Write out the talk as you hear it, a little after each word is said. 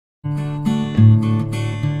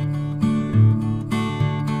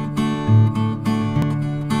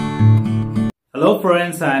Hello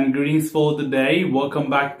friends and greetings for the day. Welcome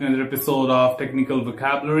back to another episode of Technical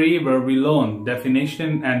Vocabulary where we learn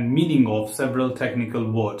definition and meaning of several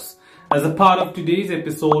technical words. As a part of today's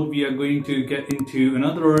episode, we are going to get into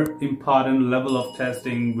another important level of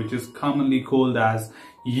testing which is commonly called as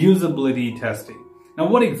usability testing. Now,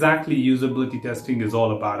 what exactly usability testing is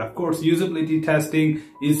all about? Of course, usability testing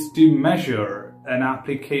is to measure an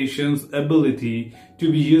application's ability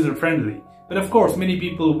to be user-friendly. But of course, many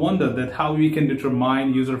people wonder that how we can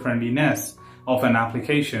determine user-friendliness of an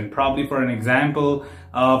application. Probably for an example,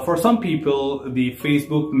 for some people, the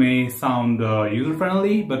Facebook may sound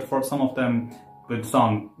user-friendly, but for some of them, it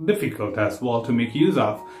sound difficult as well to make use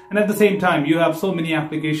of. And at the same time, you have so many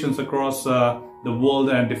applications across the world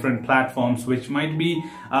and different platforms, which might be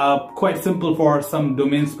quite simple for some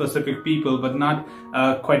domain-specific people, but not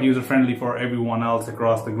quite user-friendly for everyone else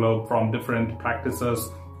across the globe from different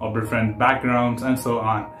practices of different backgrounds and so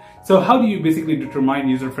on. So how do you basically determine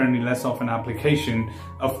user-friendliness of an application?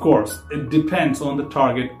 Of course, it depends on the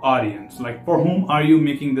target audience. Like, for whom are you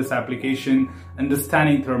making this application?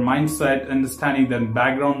 Understanding their mindset, understanding their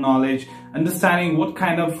background knowledge, understanding what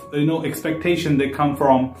kind of expectation they come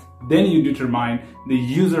from. Then you determine the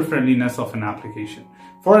user-friendliness of an application.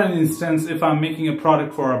 For an instance, if I'm making a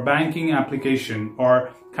product for a banking application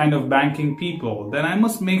or kind of banking people, then I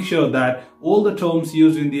must make sure that all the terms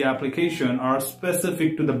used in the application are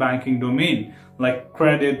specific to the banking domain, like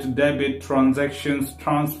credit, debit, transactions,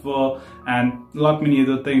 transfer, and a lot many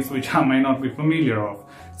other things which I might not be familiar of.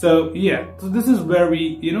 So yeah, so this is where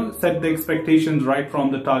we set the expectations right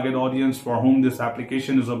from the target audience for whom this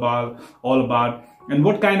application is all about, and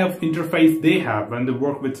what kind of interface they have when they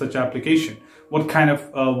work with such application, what kind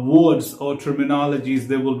of words or terminologies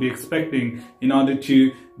they will be expecting in order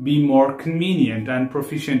to be more convenient and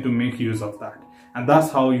proficient to make use of that. And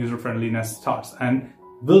that's how user-friendliness starts and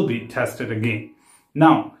will be tested again.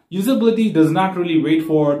 Now, usability does not really wait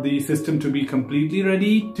for the system to be completely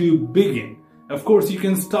ready to begin. Of course, you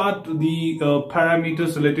can start the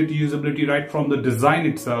parameters related to usability right from the design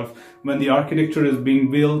itself. When the architecture is being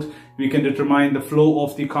built, we can determine the flow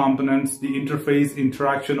of the components, the interface,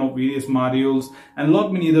 interaction of various modules, and a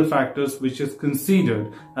lot many other factors which is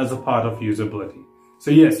considered as a part of usability.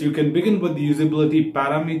 So yes, you can begin with the usability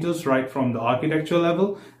parameters right from the architecture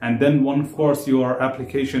level, and then once, of course, your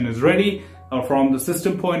application is ready, from the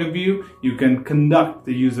system point of view, you can conduct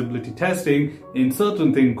the usability testing in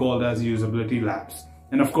certain thing called as usability labs.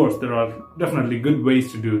 And of course, there are definitely good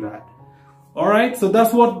ways to do that. Alright, so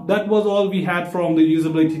that was all we had from the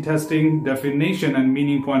usability testing definition and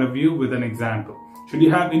meaning point of view with an example. Should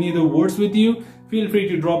you have any other words with you, feel free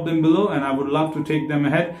to drop them below and I would love to take them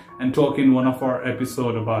ahead and talk in one of our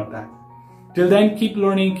episodes about that. Till then, keep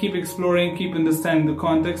learning, keep exploring, keep understanding the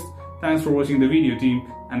context. Thanks for watching the video,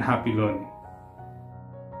 team, and happy learning.